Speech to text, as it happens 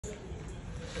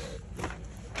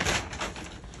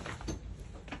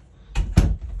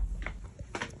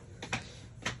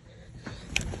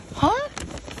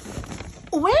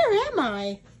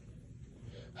I?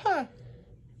 Huh.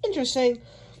 Interesting.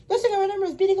 Last thing I remember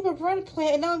is beating up a piranha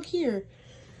plant, and now I'm here.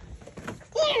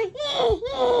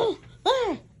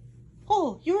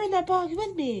 Oh, you were in that bog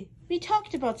with me. We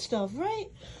talked about stuff, right?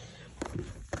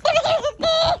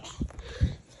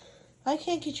 I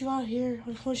can't get you out here,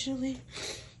 unfortunately.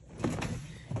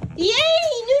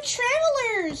 Yay, new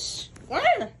travelers!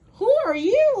 Who are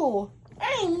you?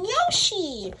 I'm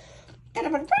Yoshi.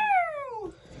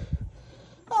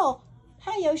 Oh,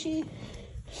 hi, Yoshi.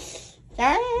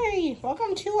 Hey,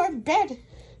 welcome to our bed.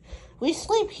 We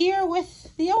sleep here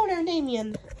with the owner,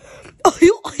 Damien.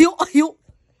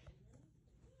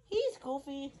 He's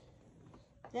goofy.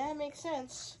 That makes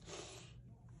sense.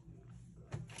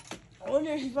 I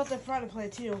wonder if he brought that piranha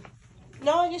plant too.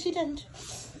 No, I guess he didn't.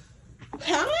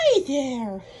 Hi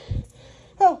there.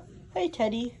 Oh, hey,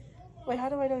 Teddy. Wait, how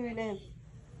do I know your name?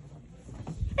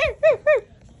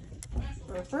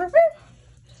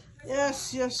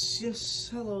 Yes.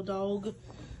 Hello, dog.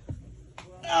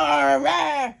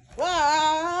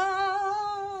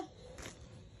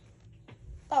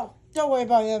 Oh, don't worry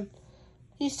about him.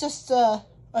 He's just a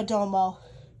domo.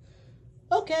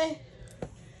 Okay.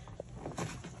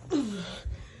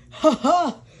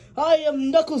 Haha! I am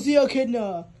Knuckles the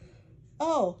Echidna.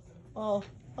 Oh,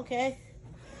 okay.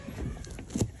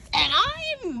 And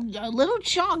I'm a little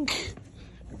chunk.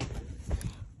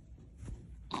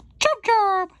 Chub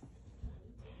Chub.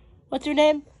 What's your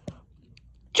name?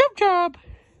 Chub Chub.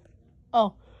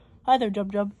 Oh, hi there,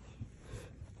 Chub Chub.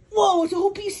 Whoa, it's a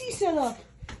whole PC setup.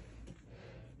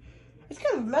 It's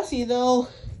kind of messy, though.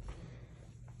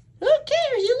 Who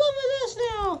cares? You live with us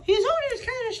now. His owner is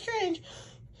kind of strange.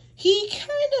 He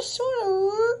kind of sort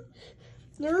of...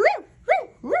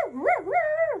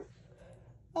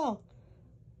 Oh.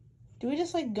 Do we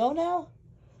just, like, go now?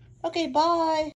 Okay, bye.